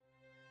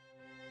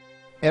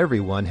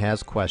Everyone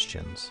has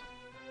questions.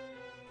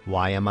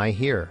 Why am I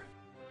here?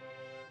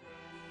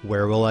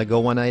 Where will I go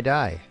when I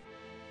die?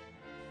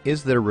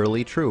 Is there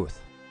really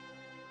truth?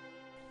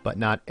 But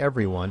not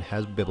everyone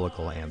has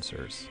biblical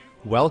answers.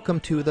 Welcome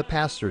to The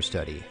Pastor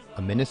Study,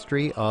 a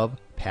ministry of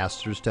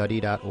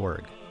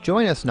pastorstudy.org.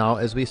 Join us now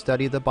as we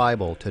study the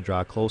Bible to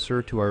draw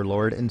closer to our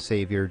Lord and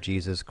Savior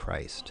Jesus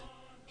Christ.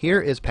 Here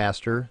is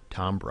Pastor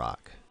Tom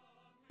Brock.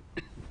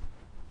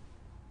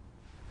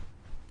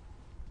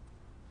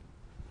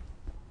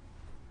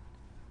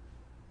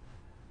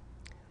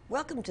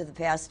 Welcome to the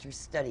Pastor's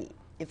Study.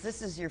 If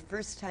this is your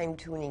first time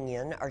tuning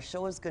in, our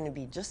show is going to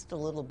be just a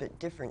little bit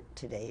different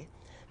today.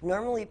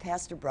 Normally,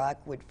 Pastor Brock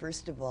would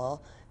first of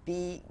all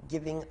be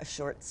giving a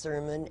short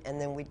sermon,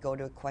 and then we'd go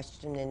to a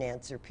question and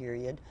answer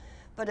period.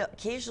 But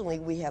occasionally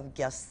we have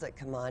guests that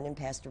come on, and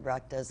Pastor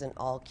Brock does an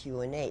all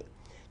Q&A.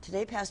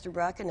 Today, Pastor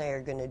Brock and I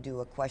are going to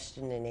do a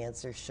question and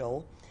answer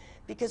show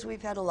because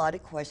we've had a lot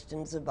of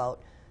questions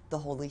about the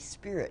Holy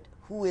Spirit.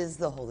 Who is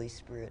the Holy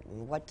Spirit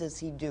and what does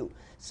he do?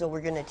 So we're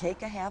going to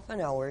take a half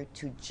an hour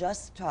to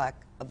just talk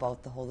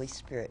about the Holy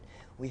Spirit.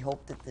 We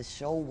hope that this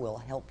show will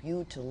help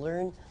you to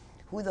learn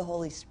who the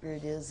Holy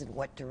Spirit is and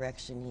what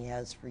direction he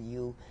has for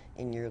you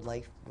in your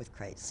life with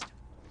Christ.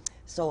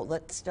 So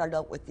let's start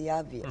out with the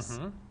obvious.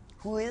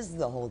 Who is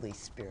the Holy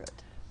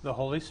Spirit? The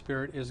Holy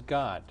Spirit is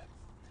God.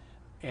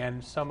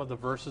 And some of the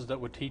verses that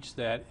would teach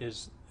that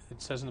is,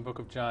 it says in the book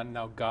of John,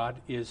 now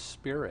God is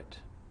Spirit.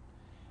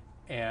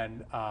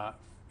 And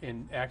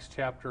in Acts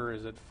chapter,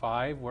 is it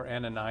 5, where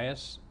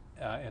Ananias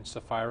and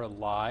Sapphira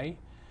lie,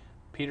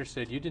 Peter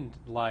said, you didn't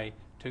lie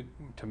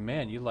to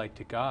men, you lied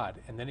to God.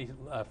 And then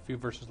a few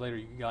verses later,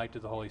 you lied to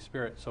the Holy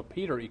Spirit. So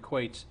Peter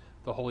equates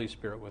the Holy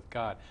Spirit with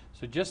God.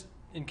 So just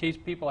in case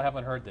people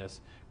haven't heard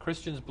this,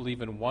 Christians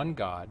believe in one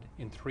God,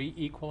 in three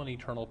equal and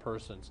eternal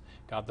persons.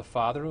 God the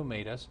Father who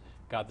made us,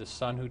 God the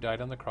Son who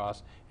died on the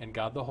cross, and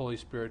God the Holy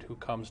Spirit who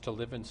comes to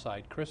live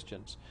inside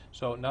Christians.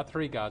 So not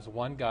three gods,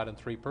 one God in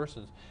three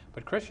persons.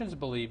 But Christians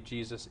believe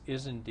Jesus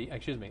is indeed,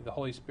 the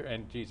Holy Spirit,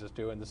 and Jesus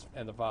do, and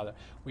the Father.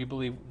 We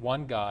believe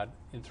one God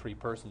in three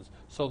persons.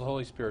 So the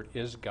Holy Spirit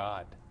is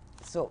God.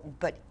 So,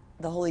 but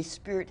the Holy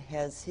Spirit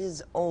has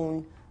his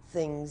own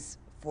things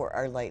for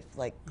our life,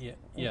 like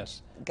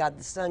yes, God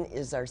the Son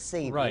is our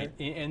Savior. Right,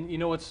 and you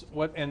know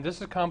and this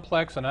is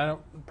complex, and I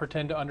don't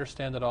pretend to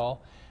understand it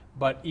all.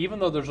 But even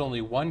though there's only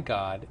one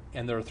God,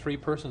 and there are three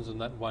persons in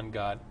that one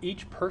God,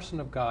 each person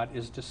of God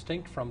is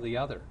distinct from the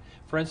other.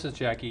 For instance,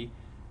 Jackie,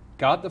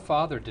 God the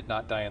Father did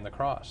not die on the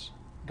cross.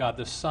 God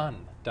the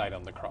Son died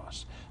on the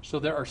cross. So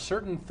there are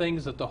certain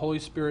things that the Holy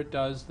Spirit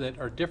does that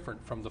are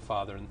different from the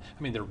Father. And,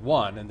 I mean, they're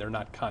one, and they're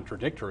not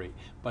contradictory,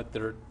 but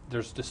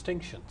there's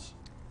distinctions.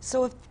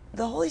 So if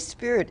the Holy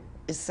Spirit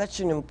is such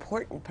an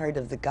important part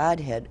of the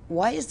Godhead,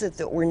 why is it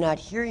that we're not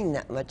hearing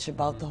that much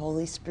about the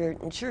Holy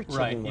Spirit in church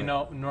anymore? You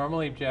know,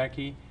 normally,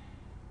 Jackie,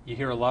 you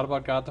hear a lot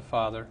about God the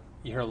Father,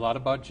 you hear a lot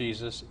about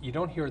Jesus, you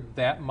don't hear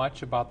that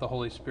much about the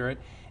Holy Spirit,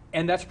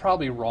 and that's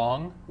probably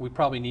wrong. We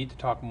probably need to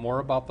talk more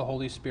about the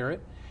Holy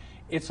Spirit.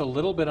 It's a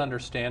little bit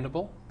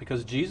understandable,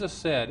 because Jesus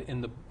said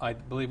in I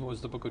believe it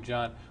was the book of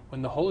John,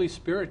 when the Holy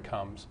Spirit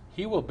comes,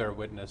 he will bear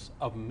witness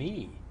of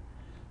me.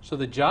 So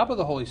the job of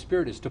the Holy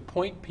Spirit is to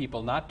point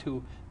people not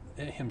to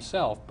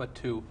himself, but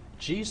to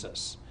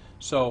Jesus.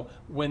 So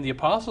when the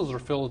apostles are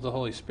filled with the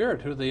Holy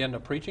Spirit, who do they end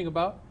up preaching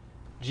about?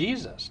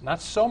 Jesus.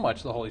 Not so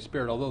much the Holy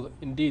Spirit, although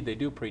indeed they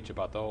do preach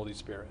about the Holy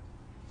Spirit.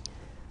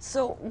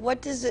 So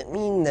what does it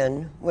mean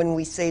then when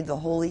we say the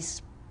Holy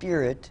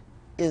Spirit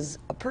is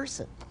a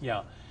person?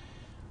 Yeah.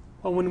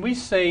 Well, when we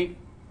say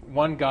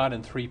one God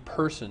in three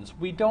persons,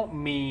 we don't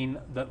mean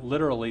that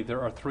literally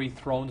there are three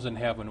thrones in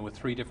heaven with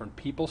three different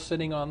people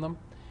sitting on them.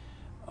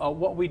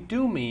 What we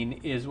do mean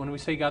is when we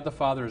say God the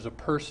Father is a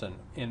person,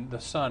 and the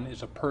Son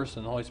is a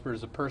person, the Holy Spirit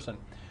is a person,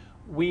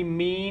 we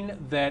mean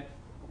that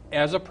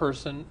as a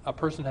person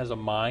has a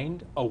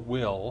mind, a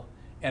will,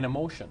 and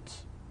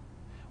emotions.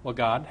 Well,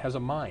 God has a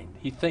mind.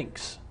 He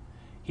thinks.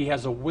 He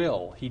has a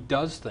will. He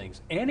does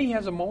things. And he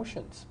has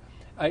emotions.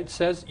 It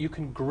says you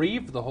can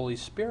grieve the Holy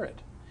Spirit.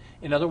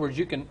 In other words,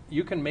 you can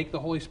make the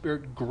Holy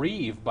Spirit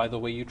grieve by the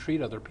way you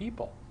treat other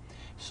people.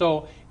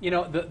 So, you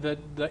know,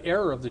 the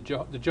error of the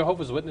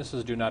Jehovah's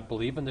Witnesses do not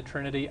believe in the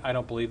Trinity. I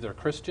don't believe they're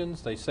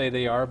Christians. They say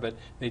they are, but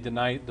they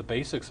deny the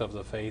basics of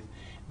the faith.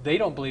 They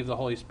don't believe the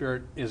Holy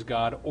Spirit is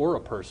God or a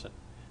person.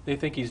 They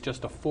think he's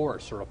just a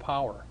force or a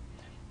power.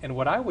 And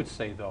what I would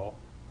say, though,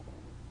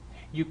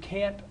 you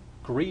can't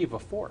grieve a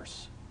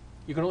force.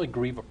 You can only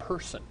grieve a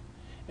person.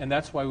 And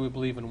that's why we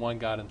believe in one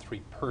God in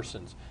three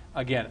persons.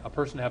 Again, a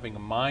person having a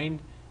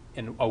mind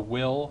and a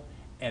will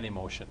and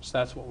emotions.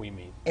 That's what we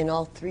mean. And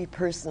all three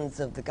persons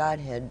of the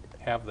Godhead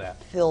have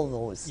that. Fill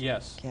those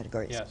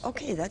categories. Yes.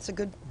 Okay, that's a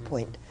good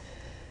point.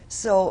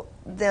 So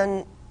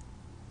then,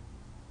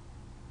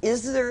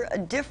 is there a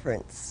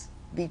difference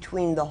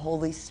between the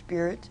Holy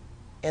Spirit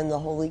and the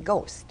Holy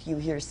Ghost? You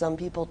hear some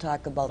people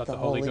talk about the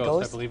Holy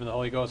Ghost. I believe in the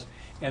Holy Ghost.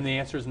 And the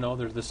answer is no,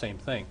 they're the same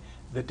thing.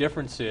 The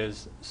difference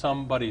is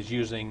somebody's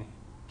using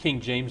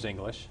King James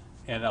English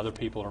and other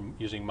people are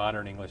using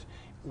modern English.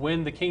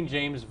 When the King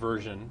James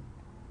Version,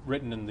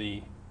 written in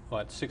the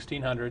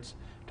 1600s,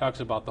 talks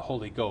about the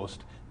Holy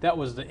Ghost, that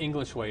was the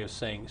English way of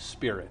saying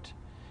spirit.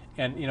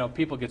 And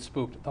people get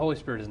spooked. The Holy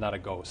Spirit is not a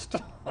ghost.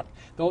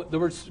 The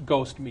word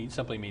ghost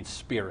simply means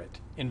spirit,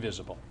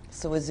 invisible.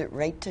 So is it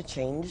right to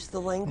change the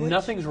language?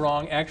 Nothing's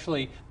wrong.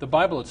 Actually, the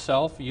Bible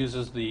itself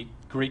uses the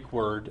Greek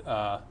word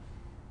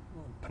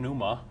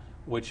pneuma,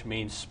 which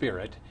means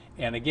spirit.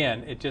 And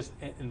again,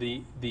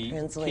 the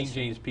King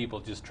James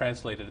people just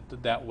translated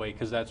it that way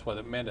because that's what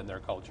it meant in their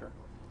culture.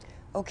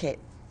 Okay,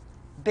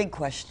 big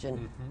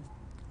question.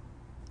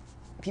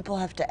 People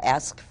have to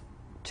ask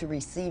to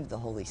receive the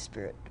Holy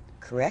Spirit,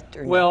 correct?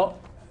 Or Well,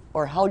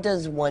 or how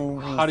does one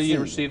receive? how do you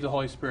receive the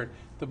Holy Spirit?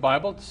 The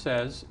Bible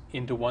says,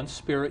 into one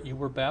Spirit you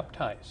were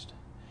baptized.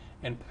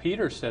 And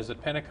Peter says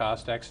at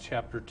Pentecost, Acts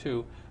chapter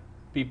 2,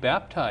 be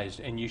baptized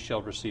and you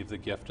shall receive the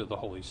gift of the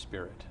Holy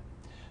Spirit.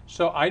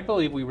 So I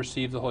believe we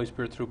receive the Holy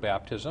Spirit through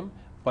baptism,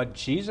 but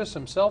Jesus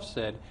himself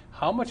said,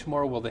 how much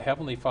more will the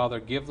Heavenly Father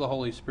give the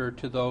Holy Spirit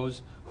to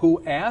those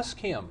who ask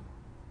him?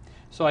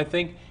 So I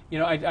think,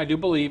 I do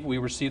believe we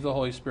receive the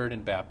Holy Spirit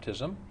in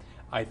baptism.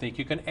 I think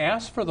you can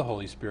ask for the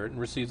Holy Spirit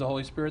and receive the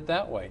Holy Spirit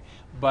that way.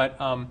 But,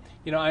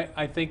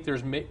 I think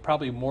there's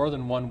probably more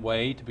than one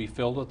way to be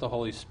filled with the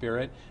Holy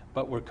Spirit,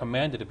 but we're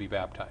commanded to be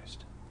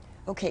baptized.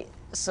 Okay,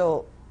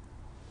 so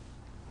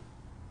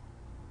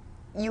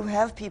you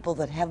have people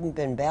that haven't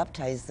been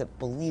baptized that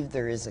believe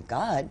there is a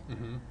God,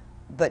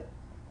 but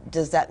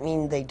does that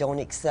mean they don't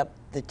accept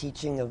the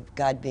teaching of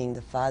God being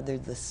the Father,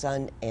 the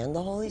Son, and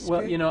the Holy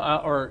Spirit?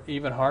 Well, or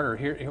even harder,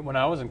 here when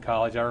I was in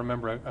college, I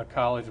remember a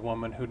college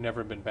woman who'd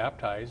never been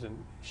baptized,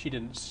 and she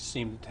didn't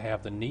seem to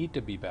have the need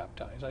to be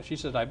baptized. She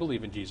said, I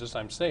believe in Jesus,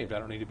 I'm saved, I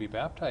don't need to be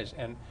baptized.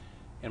 And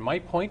my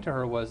point to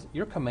her was,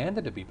 you're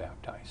commanded to be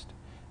baptized.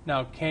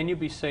 Now, can you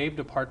be saved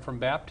apart from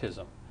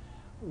baptism?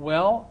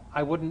 Well,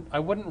 I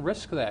wouldn't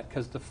risk that,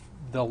 because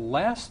the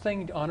last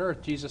thing on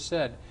earth Jesus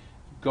said,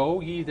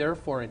 go ye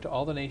therefore into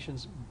all the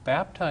nations,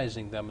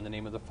 baptizing them in the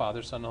name of the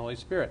Father, Son, and Holy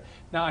Spirit.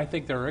 Now, I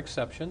think there are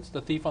exceptions.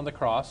 The thief on the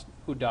cross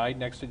who died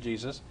next to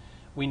Jesus,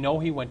 we know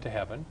he went to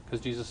heaven,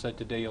 because Jesus said,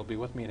 today you'll be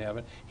with me in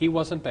heaven. He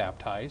wasn't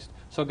baptized,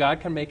 so God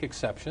can make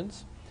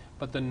exceptions.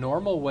 But the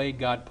normal way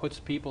God puts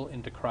people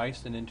into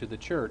Christ and into the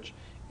church,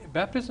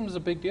 baptism is a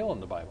big deal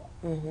in the Bible.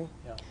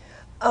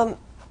 Yeah.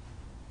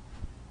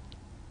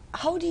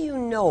 How do you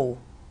know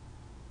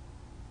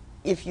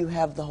if you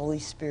have the Holy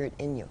Spirit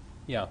in you?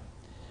 Yeah.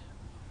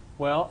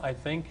 Well, I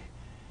think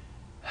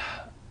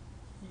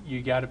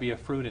you got to be a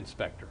fruit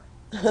inspector.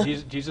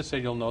 Jesus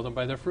said you'll know them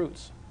by their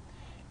fruits.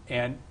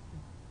 And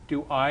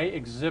do I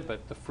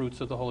exhibit the fruits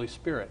of the Holy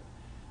Spirit?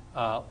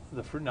 Now,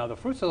 the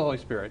fruits of the Holy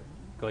Spirit,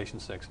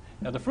 Galatians 6.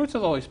 Now, the fruits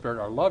of the Holy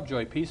Spirit are love,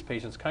 joy, peace,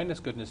 patience,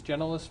 kindness, goodness,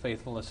 gentleness,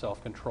 faithfulness,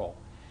 self-control.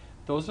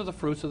 Those are the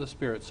fruits of the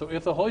Spirit. So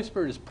if the Holy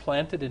Spirit is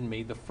planted in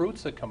me, the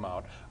fruits that come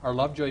out are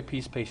love, joy,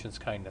 peace, patience,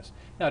 kindness.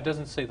 Now, it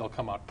doesn't say they'll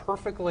come out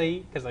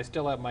perfectly, because I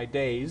still have my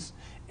days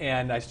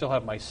and I still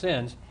have my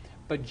sins,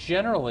 but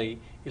generally,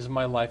 is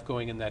my life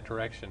going in that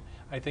direction?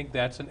 I think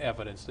that's an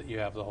evidence that you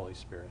have the Holy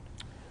Spirit.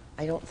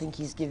 I don't think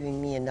he's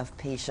giving me enough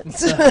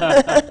patience.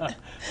 I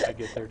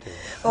get there too.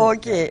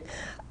 Okay.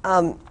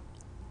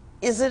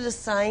 Is it a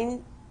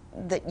sign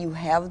that you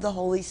have the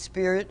Holy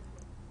Spirit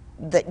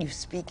that you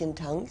speak in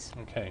tongues?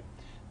 Okay.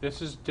 This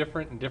is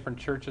different, and different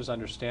churches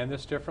understand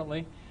this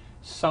differently.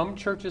 Some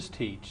churches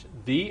teach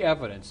the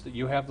evidence that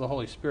you have the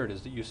Holy Spirit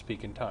is that you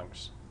speak in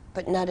tongues.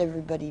 But not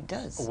everybody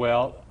does.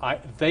 Well,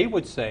 they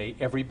would say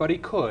everybody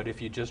could if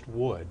you just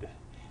would.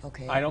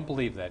 Okay. I don't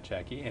believe that,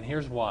 Jackie, and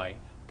here's why.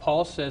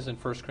 Paul says in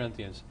 1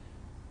 Corinthians,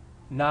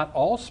 not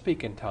all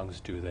speak in tongues,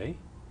 do they?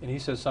 And he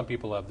says some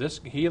people have this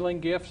healing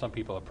gift, some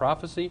people have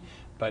prophecy,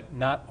 but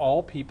not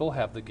all people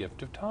have the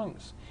gift of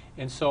tongues.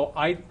 And so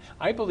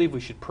I believe we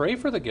should pray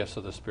for the gifts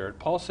of the Spirit.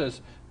 Paul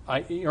says,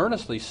 I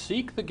earnestly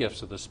seek the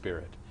gifts of the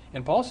Spirit.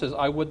 And Paul says,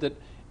 I would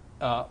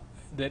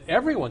that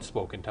everyone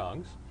spoke in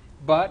tongues,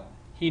 but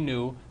he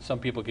knew some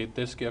people get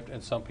this gift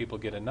and some people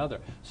get another.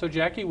 So,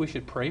 Jackie, we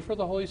should pray for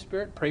the Holy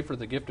Spirit, pray for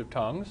the gift of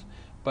tongues,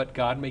 but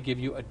God may give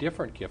you a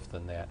different gift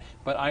than that.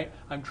 But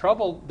I'm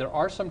troubled. There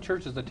are some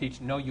churches that teach,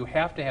 no, you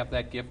have to have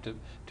that gift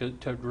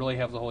to really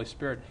have the Holy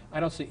Spirit. I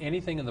don't see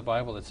anything in the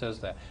Bible that says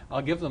that.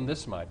 I'll give them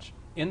this much.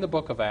 In the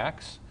book of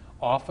Acts,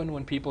 often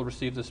when people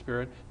receive the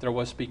Spirit, there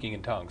was speaking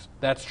in tongues.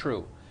 That's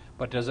true.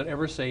 But does it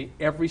ever say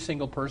every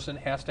single person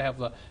has to have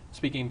the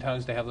speaking in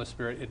tongues to have the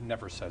Spirit? It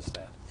never says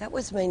that. That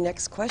was my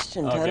next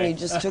question, Tom. Okay. You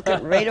just took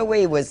it right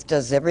away.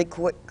 Does every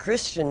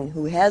Christian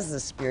who has the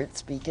Spirit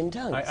speak in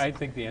tongues? I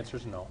think the answer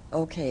is no.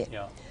 Okay.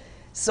 Yeah.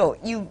 So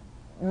you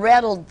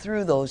rattled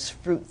through those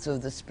fruits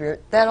of the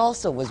Spirit. That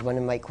also was one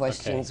of my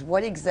questions. Okay.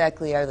 What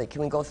exactly are they?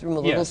 Can we go through them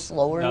a little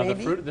slower, now,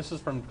 maybe? This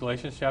is from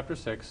Galatians chapter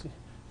 6.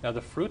 Now,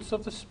 the fruits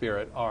of the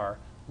Spirit are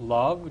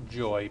love,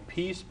 joy,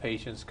 peace,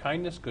 patience,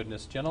 kindness,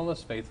 goodness,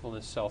 gentleness,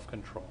 faithfulness,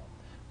 self-control.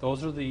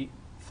 Those are the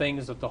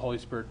things that the Holy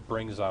Spirit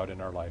brings out in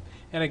our life.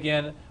 And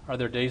again, are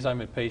there days I'm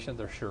impatient?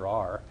 There sure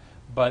are.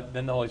 But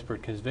then the Holy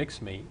Spirit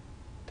convicts me,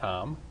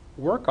 Tom,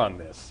 work on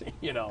this,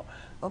 you know.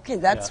 Okay,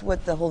 that's Yeah.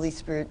 what the Holy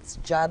Spirit's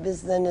job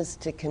is then, is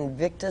to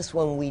convict us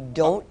when we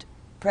don't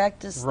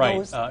practice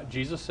Right. those.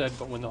 Jesus said,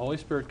 but when the Holy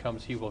Spirit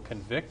comes, he will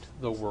convict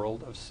the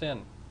world of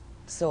sin.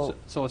 So,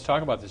 So let's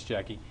talk about this,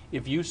 Jackie.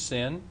 If you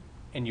sin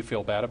and you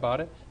feel bad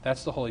about it,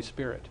 that's the Holy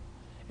Spirit.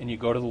 And you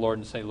go to the Lord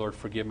and say, Lord,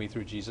 forgive me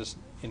through Jesus,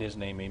 in his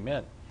name,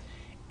 amen.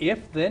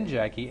 If then,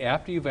 Jackie,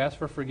 after you've asked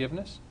for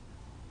forgiveness,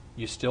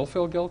 you still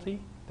feel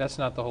guilty, that's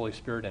not the Holy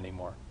Spirit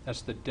anymore.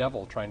 That's the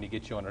devil trying to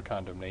get you under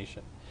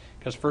condemnation.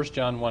 Because 1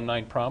 John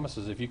 1:9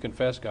 promises if you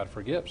confess, God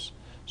forgives.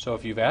 So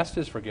if you've asked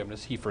his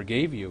forgiveness, he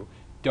forgave you.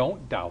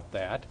 Don't doubt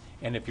that.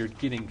 And if you're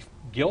getting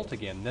guilt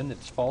again, then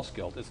it's false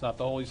guilt. It's not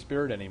the Holy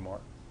Spirit anymore.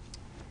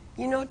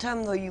 you know,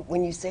 Tom, though,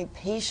 when you say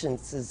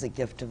patience is a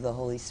gift of the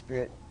Holy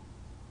Spirit,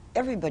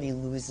 everybody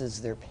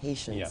loses their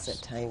patience Yes,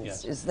 at times.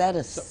 yes. Is that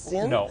a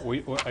sin? No,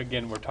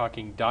 again, we're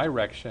talking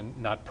direction,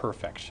 not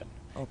perfection.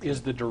 Okay.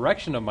 Is the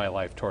direction of my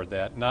life toward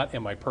that, not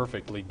am I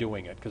perfectly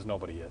doing it, because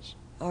nobody is.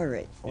 All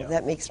right. Well, Yeah.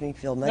 that makes me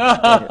feel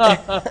much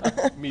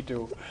better. Me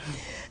too.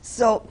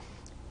 So,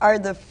 are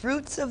the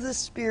fruits of the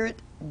Spirit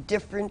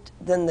different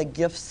than the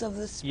gifts of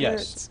the Spirit?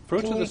 Yes.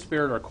 Fruits Can of the you-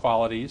 Spirit are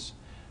qualities.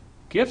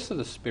 Gifts of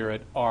the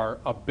Spirit are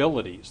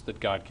abilities that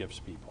God gives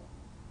people.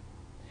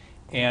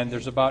 And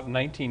there's about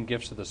 19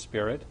 gifts of the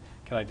Spirit.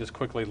 Can I just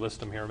quickly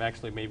list them here?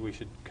 Actually, maybe we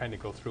should kind of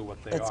go through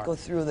what they Let's are. go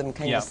through them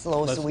kind Yeah, of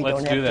slow so we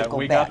let's don't do have that. to go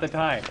We back. got the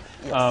time.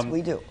 Yes,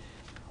 we do.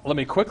 Let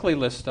me quickly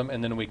list them,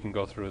 and then we can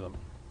go through them.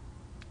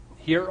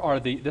 Here are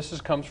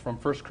comes from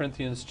 1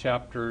 Corinthians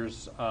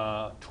chapters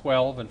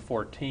 12 and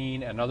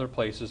 14 and other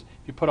places.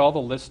 If you put all the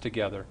lists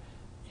together,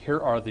 here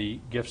are the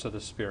gifts of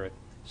the Spirit.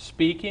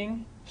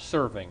 Speaking,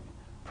 serving,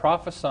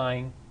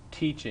 prophesying,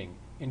 teaching,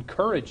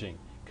 encouraging,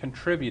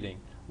 contributing,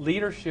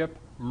 leadership,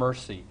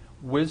 mercy,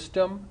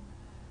 wisdom,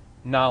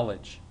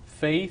 knowledge,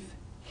 faith,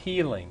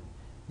 healing,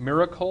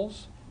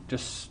 miracles,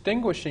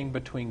 distinguishing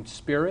between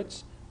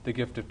spirits, the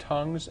gift of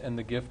tongues, and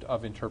the gift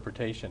of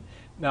interpretation.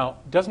 Now,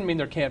 doesn't mean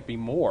there can't be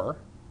more,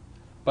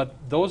 but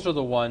those are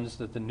the ones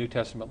that the New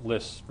Testament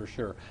lists for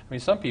sure. I mean,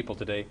 some people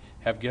today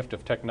have gift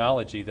of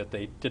technology that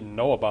they didn't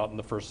know about in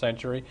the first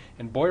century,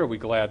 and boy, are we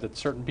glad that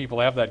certain people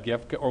have that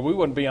gift, or we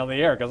wouldn't be on the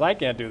air, because I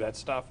can't do that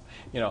stuff.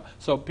 You know,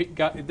 so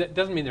God, that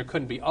doesn't mean there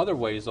couldn't be other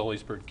ways the Holy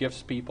Spirit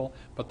gifts people,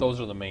 but those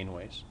are the main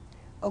ways.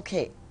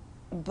 Okay,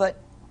 but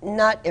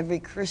not every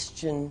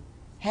Christian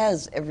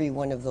has every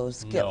one of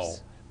those No,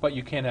 gifts. but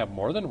you can have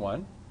more than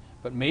one.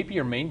 But maybe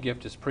your main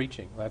gift is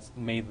preaching. That's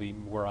mainly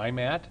where I'm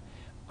at.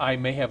 I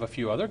may have a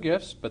few other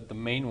gifts, but the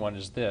main one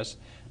is this.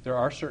 There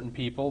are certain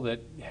people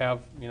that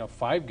have,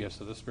 5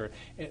 gifts of the Spirit.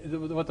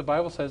 What the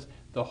Bible says,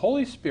 the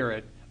Holy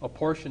Spirit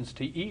apportions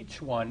to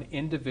each one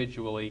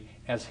individually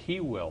as He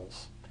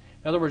wills.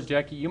 In other words,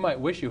 Jackie, you might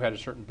wish you had a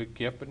certain big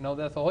gift, but no,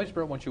 that the Holy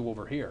Spirit wants you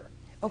over here.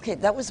 Okay,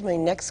 that was my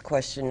next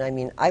question. I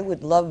mean, I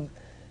would love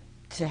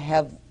to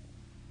have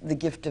the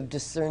gift of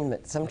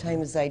discernment.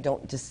 Sometimes I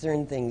don't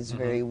discern things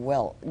very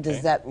well. Does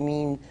Okay. that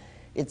mean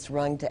it's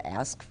wrong to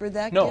ask for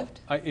that No,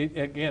 gift?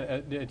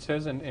 it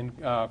says in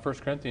 1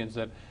 Corinthians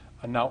that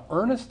now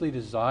earnestly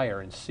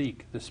desire and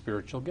seek the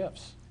spiritual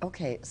gifts.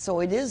 Okay,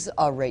 so it is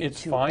all right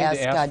It's to fine ask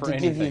to ask God for to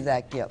anything, give you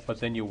that gift. but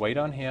then you wait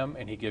on Him,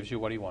 and He gives you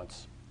what He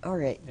wants. All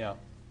right. Yeah.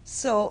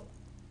 So,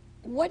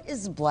 what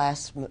is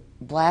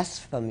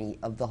blasphemy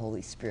of the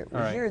Holy Spirit? We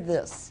All right. hear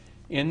this.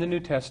 In the New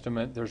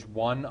Testament, there's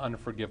one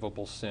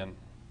unforgivable sin.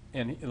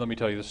 And let me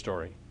tell you the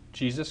story.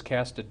 Jesus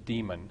cast a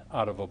demon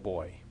out of a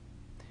boy.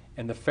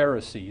 And the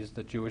Pharisees,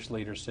 the Jewish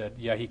leaders, said,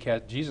 yeah,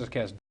 Jesus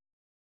cast.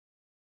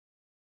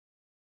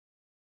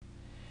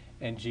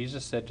 And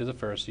Jesus said to the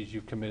Pharisees,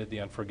 you've committed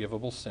the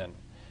unforgivable sin,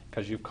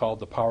 because you've called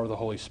the power of the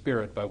Holy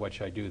Spirit by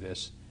which I do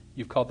this,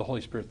 you've called the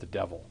Holy Spirit the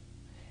devil.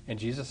 And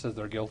Jesus says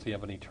they're guilty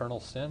of an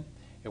eternal sin.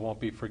 It won't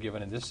be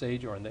forgiven in this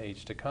age or in the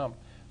age to come.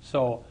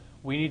 So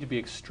we need to be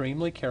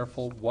extremely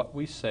careful what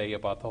we say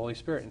about the Holy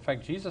Spirit. In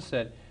fact, Jesus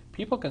said,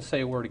 people can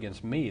say a word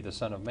against me, the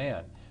Son of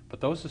Man, but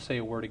those who say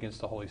a word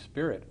against the Holy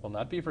Spirit will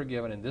not be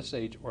forgiven in this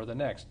age or the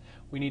next.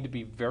 We need to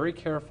be very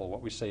careful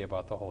what we say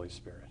about the Holy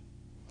Spirit.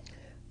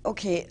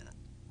 Okay,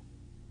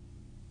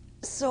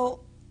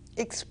 so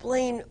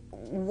explain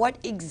what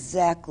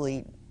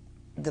exactly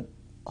the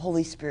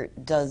Holy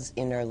Spirit does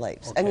in our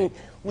lives. I Okay, mean,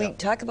 we yeah.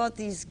 talk about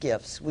these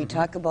gifts, we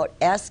talk about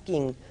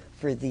asking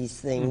for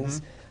these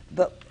things,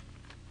 but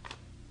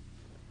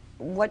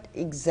what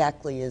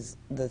exactly is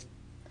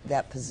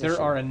that position? There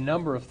are a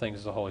number of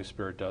things the Holy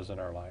Spirit does in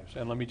our lives,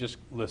 and let me just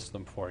list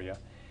them for you.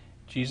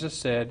 Jesus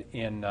said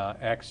in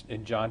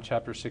John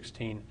chapter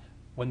 16,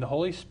 when the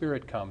Holy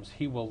Spirit comes,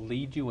 He will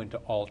lead you into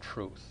all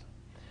truth.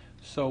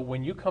 So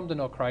when you come to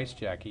know Christ,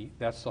 Jackie,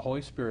 that's the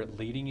Holy Spirit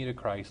leading you to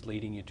Christ,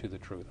 leading you to the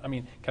truth. I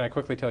mean, can I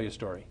quickly tell you a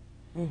story?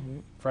 A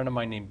friend of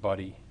mine named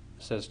Buddy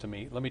says to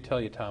me, let me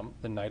tell you, Tom,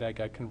 the night I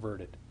got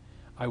converted,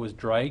 I was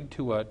dragged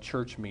to a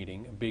church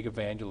meeting, a big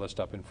evangelist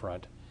up in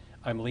front.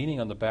 I'm leaning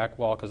on the back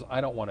wall because I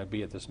don't want to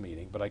be at this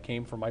meeting, but I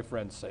came for my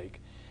friend's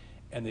sake.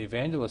 And the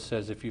evangelist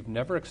says, if you've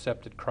never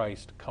accepted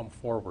Christ, come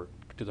forward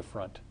to the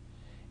front.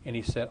 And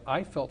he said,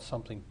 I felt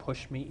something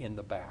push me in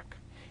the back.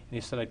 And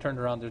he said, I turned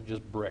around, there's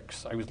just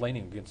bricks. I was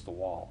leaning against the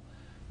wall.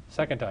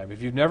 Second time,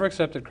 if you've never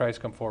accepted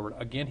Christ, come forward.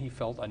 Again, he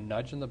felt a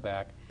nudge in the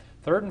back.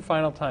 Third and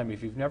final time,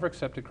 if you've never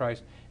accepted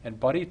Christ, and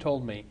Buddy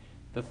told me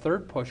the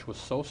third push was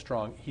so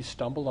strong, he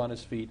stumbled on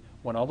his feet,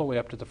 went all the way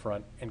up to the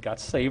front, and got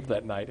saved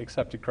that night,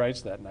 accepted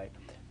Christ that night.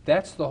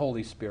 That's the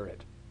Holy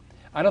Spirit.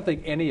 I don't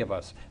think any of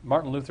us,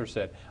 Martin Luther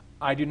said,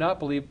 I do not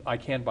believe I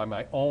can by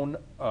my own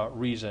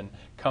reason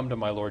come to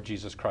my Lord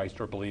Jesus Christ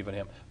or believe in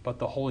him, but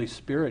the Holy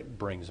Spirit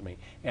brings me.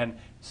 And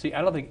see,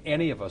 I don't think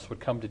any of us would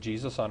come to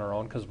Jesus on our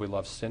own because we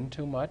love sin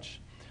too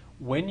much.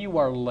 When you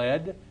are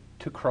led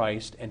to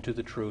Christ and to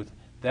the truth,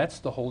 that's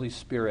the Holy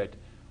Spirit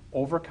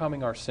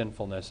overcoming our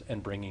sinfulness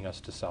and bringing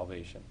us to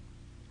salvation.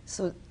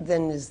 So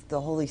then is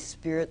the Holy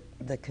Spirit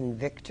the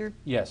convictor?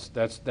 Yes,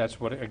 that's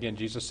what, again,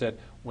 Jesus said,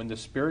 when the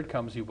Spirit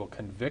comes, he will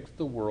convict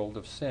the world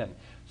of sin.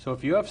 So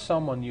if you have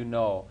someone you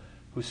know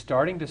who's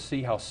starting to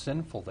see how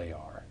sinful they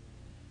are,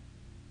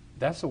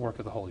 that's the work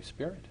of the Holy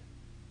Spirit.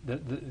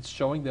 It's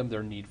showing them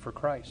their need for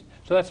Christ.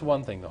 So that's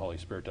one thing the Holy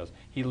Spirit does.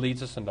 He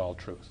leads us into all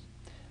truth.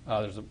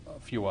 There's a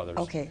few others.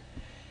 Okay.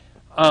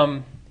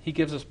 He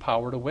gives us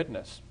power to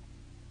witness.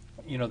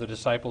 You know, the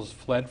disciples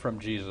fled from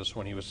Jesus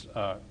when he was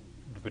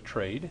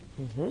betrayed,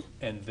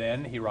 and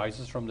then he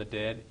rises from the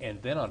dead, and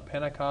then on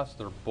Pentecost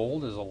they're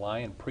bold as a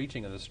lion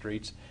preaching in the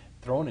streets,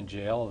 thrown in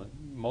jail.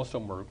 Most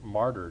of them were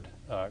martyred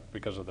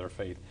because of their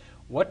faith.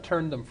 What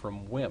turned them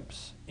from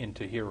wimps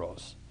into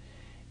heroes?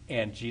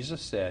 And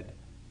Jesus said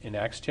in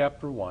Acts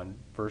chapter 1,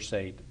 verse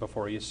 8,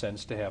 before he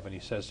ascends to heaven, he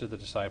says to the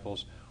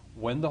disciples,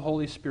 when the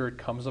Holy Spirit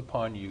comes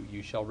upon you,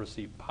 you shall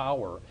receive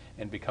power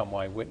and become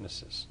my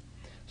witnesses.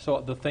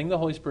 So the thing the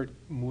Holy Spirit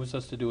moves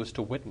us to do is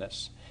to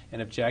witness.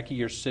 And if, Jackie,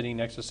 you're sitting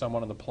next to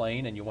someone on the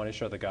plane and you want to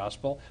share the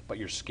gospel, but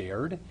you're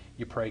scared,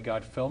 you pray,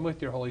 God, fill me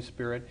with your Holy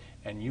Spirit,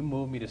 and you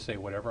move me to say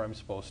whatever I'm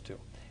supposed to.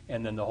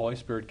 And then the Holy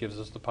Spirit gives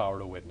us the power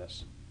to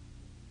witness.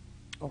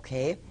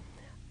 Okay.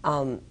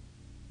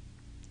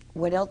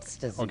 What else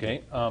does he do?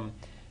 Okay.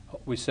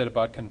 We said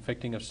about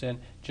convicting of sin.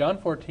 John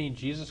 14,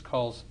 Jesus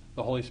calls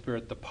the Holy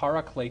Spirit the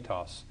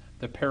Parakletos,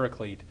 the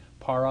Paraclete.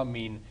 Para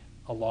mean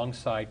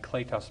alongside,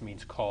 kletos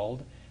means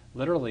called.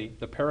 Literally,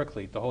 the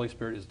Paraclete, the Holy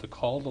Spirit, is the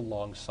called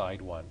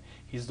alongside one.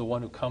 He's the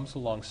one who comes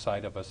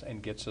alongside of us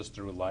and gets us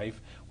through life.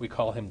 We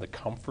call him the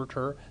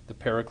Comforter. The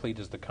Paraclete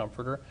is the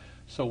Comforter.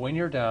 So when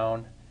you're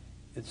down,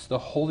 it's the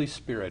Holy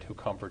Spirit who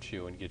comforts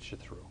you and gets you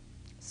through.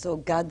 So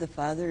God the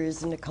Father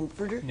isn't a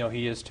comforter? No,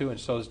 he is too, and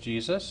so is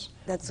Jesus.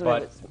 That's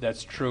what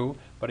That's true.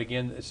 But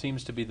again, it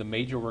seems to be the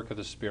major work of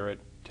the Spirit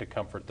to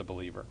comfort the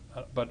believer.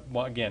 But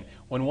again,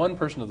 when one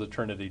person of the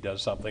Trinity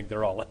does something,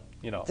 they're all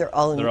They're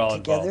all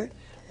together?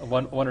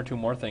 Involved. One or two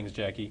more things,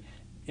 Jackie.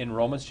 In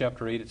Romans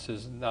chapter 8, it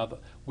says, now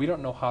we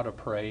don't know how to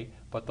pray,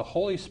 but the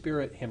Holy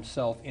Spirit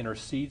himself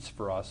intercedes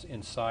for us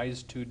in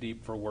sighs too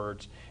deep for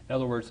words. In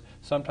other words,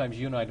 sometimes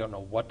you and I don't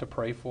know what to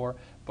pray for,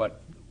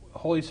 but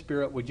Holy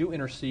Spirit, would you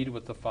intercede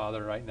with the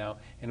Father right now,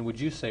 and would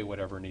you say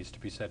whatever needs to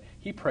be said?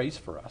 He prays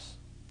for us.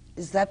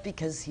 Is that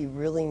because he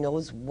really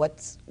knows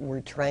what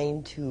we're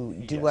trying to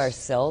do Yes.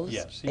 ourselves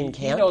Yes, and he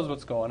can't? knows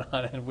what's going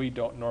on, and we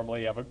don't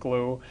normally have a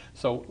clue.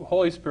 So,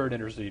 Holy Spirit,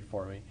 intercede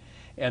for me.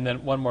 And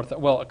then one more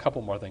a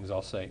couple more things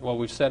I'll say. Well,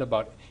 we've said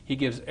about he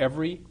gives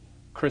every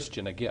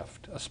Christian a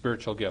gift, a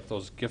spiritual gift,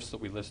 those gifts that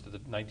we listed,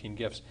 the 19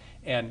 gifts.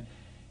 And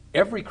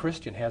every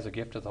Christian has a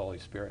gift of the Holy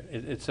Spirit.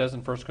 It says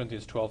in 1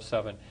 Corinthians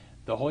 12:7,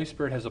 the Holy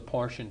Spirit has a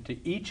portion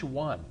to each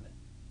one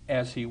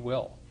as he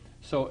will.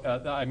 So,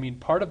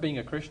 part of being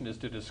a Christian is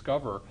to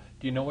discover,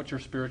 do you know what your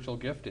spiritual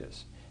gift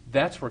is?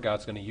 That's where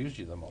God's going to use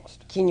you the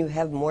most. Can you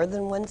have more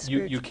than one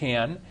spiritual? You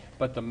can,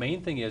 but the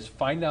main thing is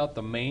find out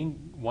the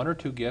main one or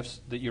two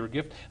gifts that you're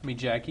gifted.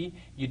 Jackie,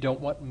 you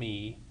don't want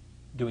me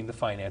doing the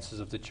finances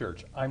of the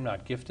church. I'm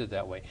not gifted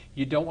that way.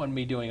 You don't want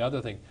me doing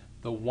other things.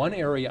 The one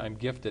area I'm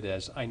gifted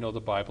as, I know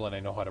the Bible and I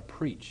know how to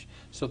preach.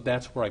 So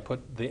that's where I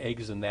put the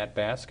eggs in that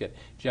basket.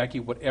 Jackie,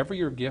 whatever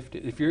your gift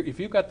is, if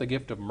you've got the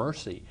gift of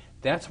mercy,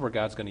 that's where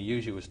God's going to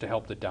use you, is to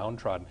help the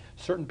downtrodden.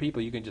 Certain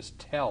people, you can just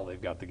tell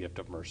they've got the gift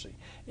of mercy.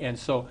 And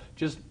so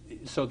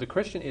the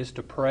Christian is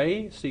to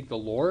pray, seek the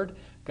Lord.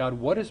 God,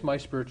 what is my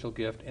spiritual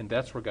gift? And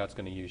that's where God's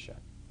going to use you.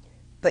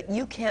 But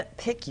you can't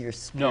pick your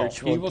spiritual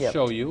gift. No, he will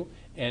show you.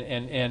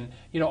 And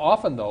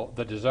often, though,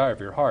 the desire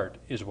of your heart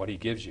is what he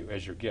gives you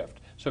as your gift.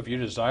 So if you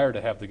desire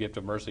to have the gift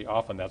of mercy,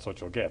 often that's what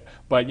you'll get.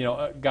 But,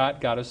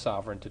 God is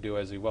sovereign to do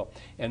as he will.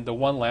 And the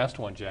one last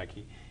one,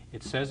 Jackie,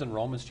 it says in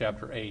Romans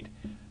chapter 8,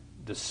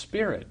 the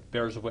Spirit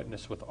bears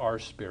witness with our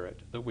spirit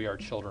that we are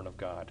children of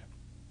God.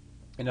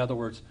 In other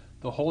words,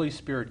 the Holy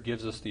Spirit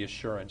gives us the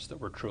assurance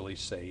that we're truly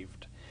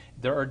saved.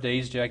 There are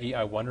days, Jackie,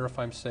 I wonder if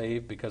I'm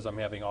saved because I'm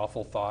having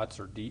awful thoughts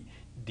or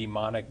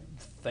demonic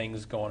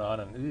things going on,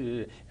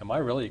 and am I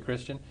really a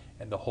Christian?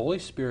 And the Holy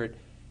Spirit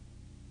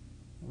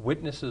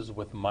witnesses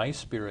with my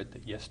spirit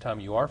that, yes,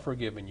 Tom, you are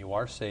forgiven, you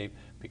are saved.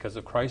 Because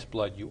of Christ's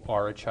blood, you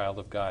are a child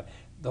of God.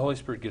 The Holy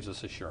Spirit gives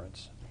us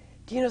assurance.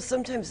 Do you know,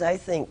 sometimes I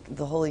think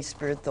the Holy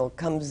Spirit, though,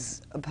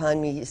 comes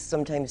upon me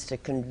sometimes to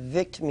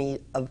convict me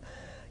of,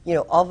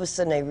 all of a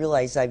sudden I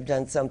realize I've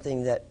done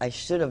something that I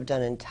should have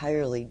done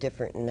entirely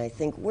different, and I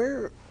think,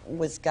 where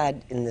was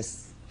God in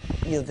this,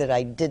 that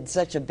I did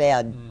such a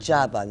bad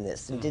job on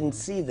this and didn't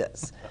see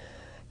this?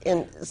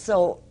 And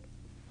so,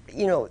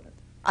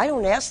 I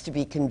don't ask to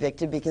be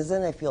convicted, because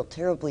then I feel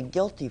terribly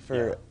guilty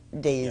for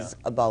days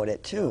about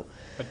it, too.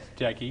 But,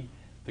 Jackie,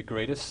 the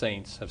greatest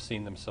saints have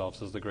seen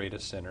themselves as the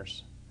greatest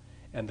sinners.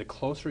 And the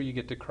closer you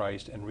get to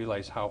Christ and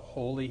realize how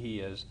holy He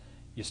is,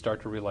 you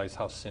start to realize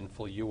how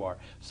sinful you are.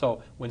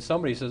 So when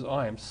somebody says, "Oh,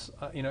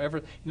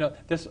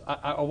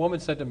 a woman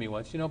said to me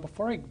once,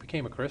 before I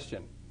became a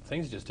Christian,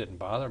 things just didn't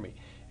bother me.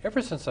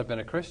 Ever since I've been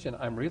a Christian,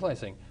 I'm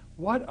realizing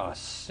what a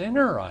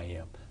sinner I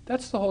am."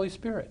 That's the Holy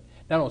Spirit.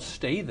 Now, don't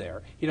stay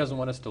there. He doesn't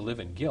want us to live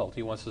in guilt.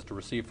 He wants us to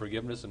receive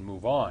forgiveness and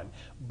move on.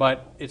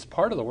 But it's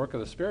part of the work of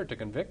the Spirit to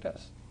convict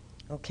us.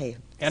 Okay.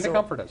 And to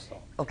comfort us,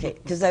 though. Okay,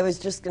 because I was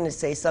just going to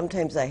say,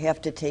 sometimes I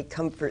have to take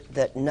comfort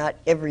that not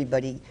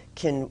everybody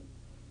can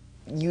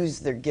use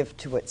their gift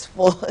to its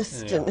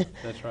fullest. Yeah, and,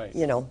 that's right.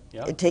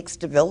 It takes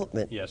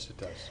development. Yes, it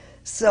does.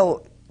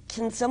 So,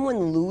 can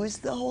someone lose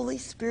the Holy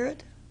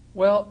Spirit?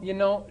 Well,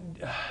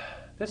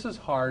 this is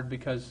hard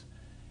because,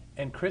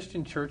 and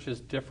Christian churches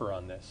differ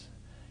on this.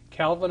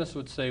 Calvinists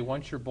would say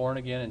once you're born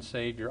again and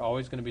saved, you're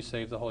always going to be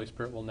saved. The Holy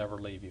Spirit will never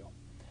leave you.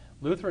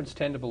 Lutherans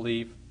tend to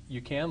believe you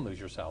can lose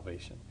your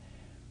salvation.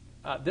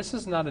 This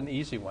is not an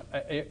easy one.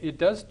 It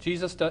does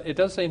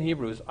say in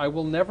Hebrews, "I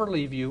will never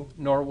leave you,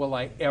 nor will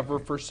I ever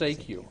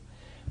forsake you."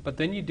 But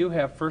then you do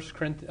have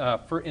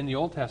in the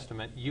Old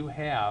Testament, you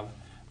have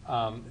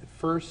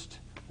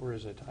where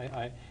is it?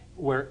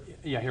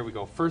 Here we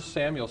go. 1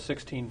 Samuel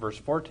 16, verse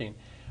 14,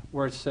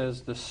 where it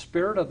says, "The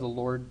Spirit of the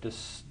Lord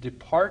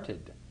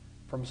departed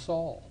from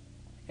Saul,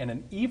 and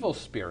an evil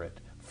spirit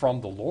from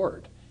the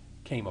Lord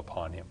came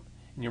upon him."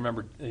 And you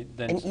remember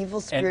then an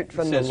evil spirit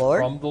from the Lord?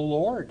 From the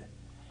Lord.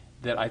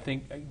 That I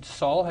think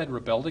Saul had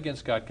rebelled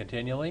against God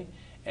continually,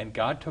 and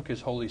God took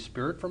His Holy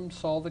Spirit from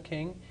Saul the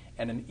king,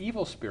 and an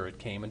evil spirit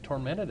came and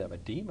tormented him, a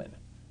demon.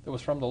 That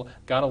was from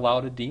God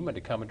allowed a demon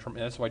to come and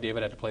torment. That's why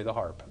David had to play the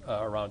harp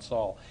around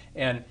Saul.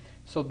 And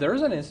so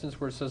there's an instance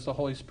where it says the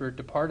Holy Spirit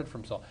departed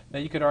from Saul. Now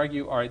you could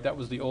argue, all right, that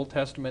was the Old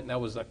Testament, and that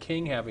was a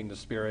king having the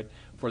Spirit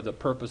for the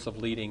purpose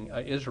of leading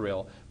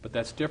Israel, but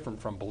that's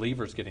different from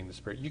believers getting the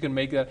Spirit. You can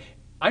make that.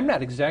 I'm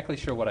not exactly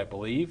sure what I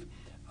believe,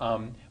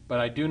 but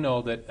I do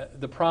know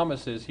that the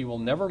promise is He will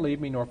never leave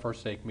me nor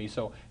forsake me,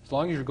 so as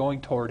long as you're going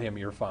toward Him,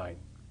 you're fine.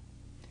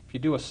 If you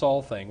do a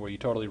Saul thing where you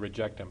totally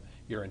reject Him,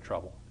 you're in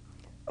trouble.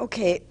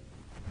 Okay.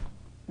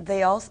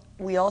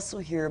 We also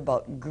hear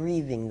about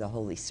grieving the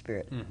Holy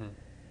Spirit. Mm-hmm.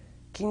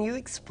 Can you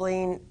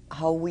explain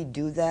how we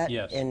do that?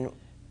 Yes. And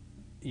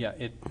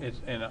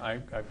And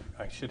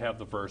I should have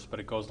the verse, but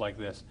it goes like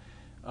this.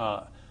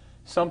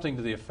 Something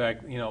to the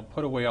effect,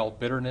 put away all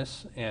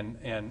bitterness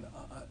and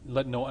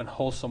let no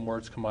unwholesome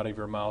words come out of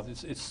your mouth.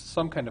 It's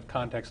some kind of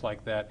context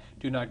like that.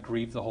 Do not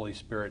grieve the Holy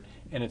Spirit.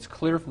 And it's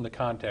clear from the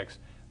context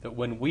that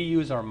when we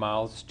use our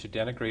mouths to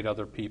denigrate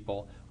other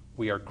people,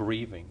 we are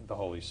grieving the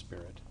Holy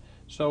Spirit.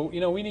 So,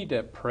 we need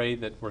to pray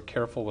that we're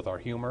careful with our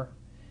humor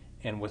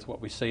and with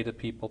what we say to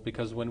people,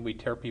 because when we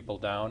tear people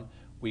down,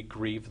 we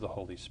grieve the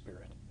Holy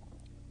Spirit.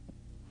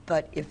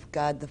 But if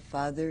God the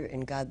Father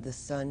and God the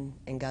Son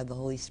and God the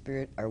Holy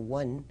Spirit are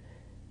one,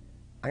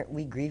 aren't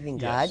we grieving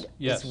God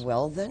as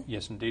well then?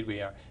 Yes, indeed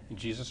we are. And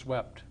Jesus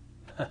wept.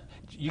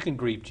 You can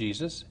grieve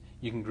Jesus.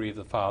 You can grieve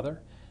the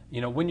Father.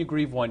 When you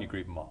grieve one, you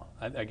grieve them all.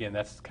 Again,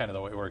 that's kind of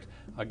the way it works.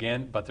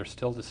 Again, but there's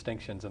still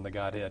distinctions in the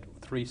Godhead.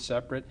 Three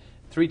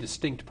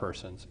distinct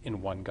persons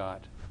in one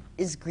God.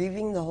 Is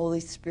grieving the Holy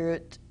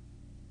Spirit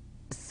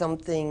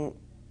something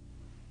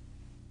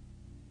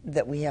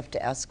that we have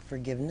to ask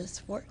forgiveness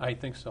for? I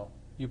think so.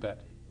 You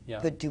bet. Yeah.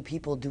 But do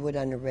people do it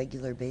on a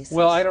regular basis?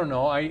 Well, I don't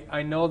know.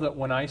 I know that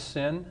when I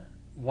sin,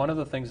 one of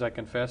the things I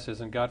confess is,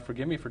 and God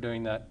forgive me for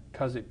doing that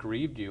because it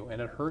grieved you and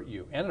it hurt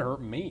you and it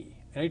hurt me.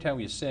 Anytime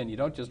you sin, you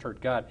don't just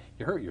hurt God,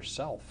 you hurt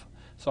yourself.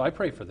 So I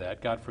pray for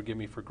that. God forgive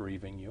me for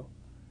grieving you.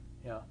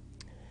 Yeah.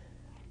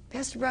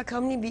 Pastor Brock,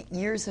 how many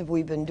years have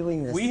we been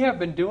doing this? We have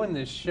been doing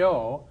this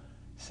show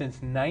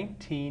since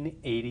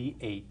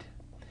 1988,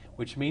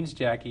 which means,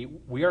 Jackie,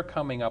 we are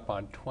coming up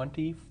on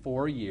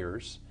 24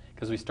 years,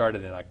 because we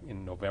started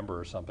in November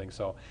or something.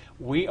 So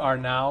we are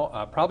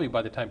now, probably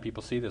by the time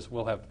people see this,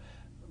 we'll have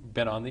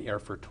been on the air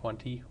for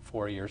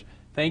 24 years.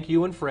 Thank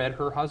you and Fred,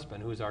 her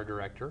husband, who's our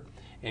director,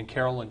 and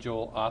Carol and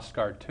Joel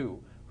Oscar,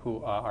 too,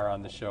 who are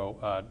on the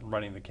show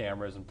running the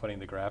cameras and putting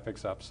the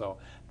graphics up. So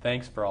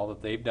thanks for all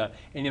that they've done.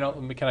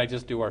 And can I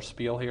just do our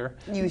spiel here?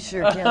 You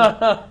sure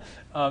can.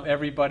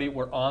 Everybody,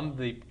 we're on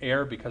the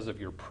air because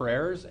of your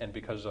prayers and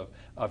because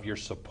of your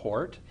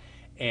support.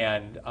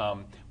 And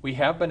we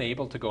have been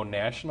able to go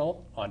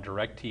national on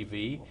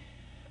DirecTV.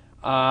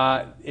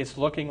 It's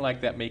looking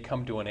like that may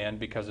come to an end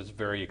because it's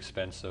very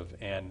expensive.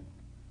 And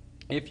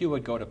if you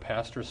would go to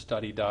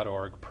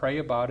pastorstudy.org, pray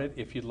about it.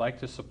 If you'd like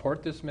to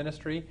support this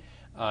ministry,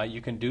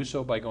 You can do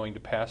so by going to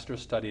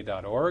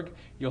pastorstudy.org.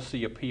 You'll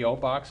see a P.O.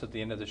 box at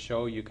the end of the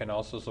show. You can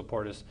also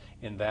support us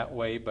in that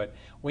way, but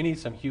we need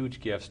some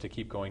huge gifts to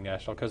keep going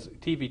national because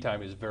TV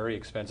time is very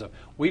expensive.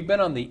 We've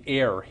been on the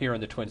air here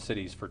in the Twin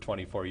Cities for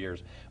 24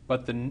 years,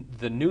 but the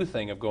new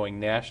thing of going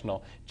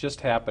national just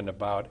happened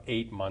about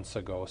 8 months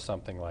ago,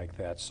 something like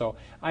that. So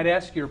I'd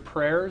ask your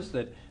prayers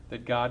that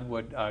God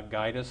would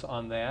guide us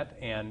on that.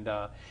 And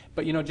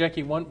but you know,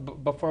 Jackie,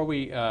 before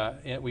we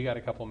got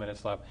a couple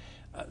minutes left.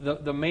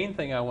 The main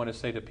thing I want to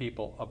say to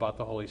people about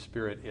the Holy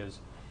Spirit is,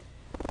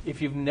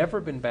 if you've never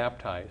been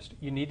baptized,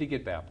 you need to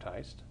get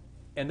baptized.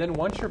 And then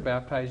once you're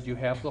baptized, you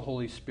have the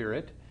Holy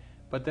Spirit.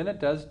 But then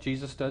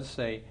Jesus does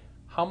say,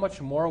 how much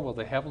more will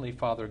the Heavenly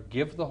Father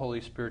give the Holy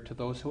Spirit to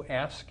those who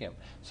ask Him?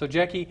 So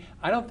Jackie,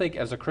 I don't think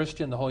as a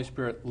Christian the Holy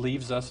Spirit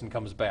leaves us and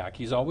comes back.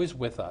 He's always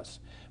with us.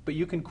 But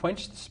you can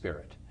quench the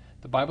Spirit.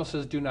 The Bible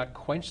says, do not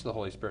quench the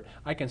Holy Spirit.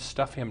 I can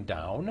stuff Him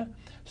down.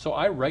 So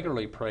I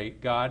regularly pray,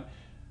 God,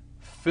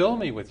 fill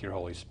me with your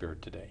Holy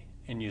Spirit today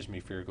and use me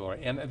for your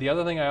glory. And the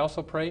other thing I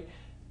also pray,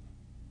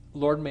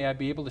 Lord, may I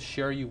be able to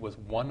share you with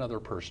one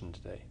other person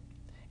today.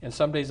 And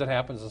some days it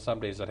happens and some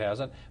days it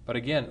hasn't. But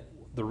again,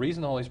 the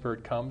reason the Holy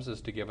Spirit comes is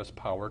to give us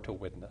power to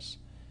witness.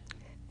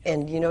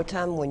 And you know,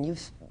 Tom, when you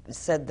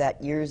said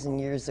that years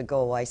and years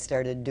ago, I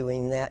started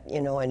doing that,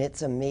 you know, and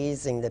it's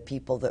amazing the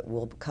people that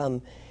will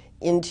come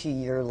into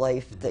your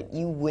life that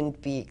you wouldn't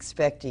be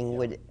expecting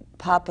would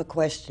pop a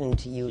question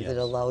to you that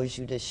allows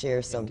you to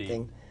share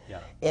something. Indeed. Yeah.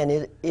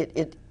 And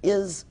it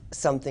is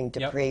something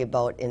to pray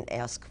about and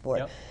ask for.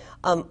 Yep.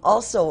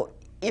 Also,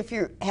 if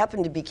you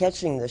happen to be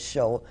catching this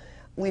show,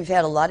 we've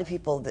had a lot of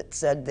people that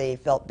said they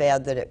felt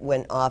bad that it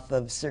went off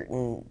of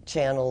certain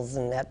channels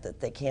and that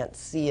they can't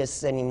see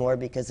us anymore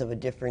because of a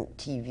different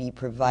TV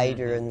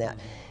provider and that.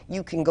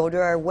 You can go to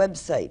our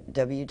website,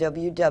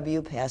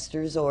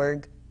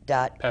 www.pastorstudy.org.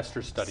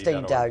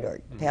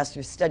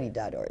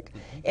 Pastorstudy.org.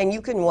 And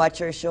you can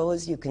watch our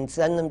shows, you can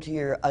send them to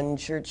your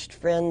unchurched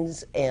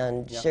friends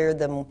and share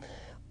them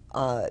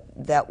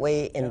that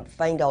way and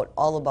find out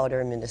all about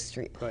our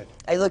ministry. Good.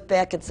 I look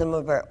back at some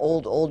of our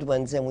old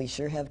ones and we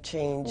sure have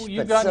changed. Well,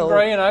 you've gotten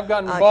gray and I've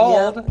gotten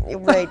bald. Yeah,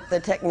 right, the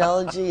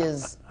technology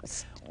has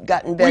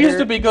gotten better. We used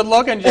to be good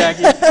looking,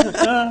 Jackie.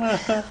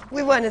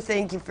 We want to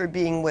thank you for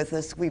being with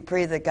us. We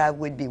pray that God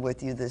would be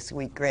with you this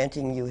week,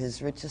 granting you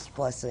His richest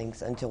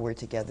blessings until we're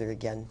together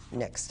again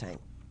next time.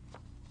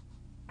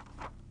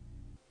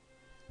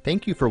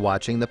 Thank you for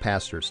watching The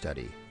Pastor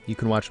Study. You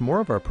can watch more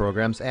of our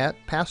programs at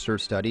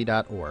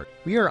pastorstudy.org.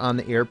 We are on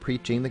the air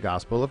preaching the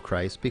gospel of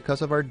Christ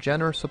because of our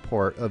generous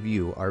support of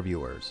you, our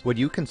viewers. Would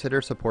you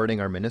consider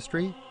supporting our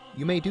ministry?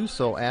 You may do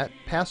so at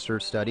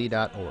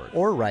pastorstudy.org.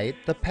 Or write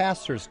The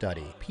Pastor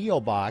Study,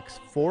 P.O.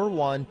 Box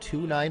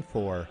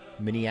 41294,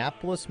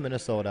 Minneapolis,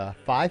 Minnesota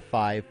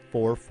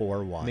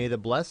 55441. May the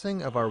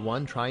blessing of our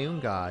one triune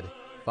God,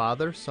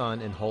 Father,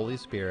 Son, and Holy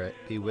Spirit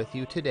be with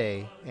you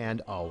today and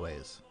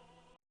always.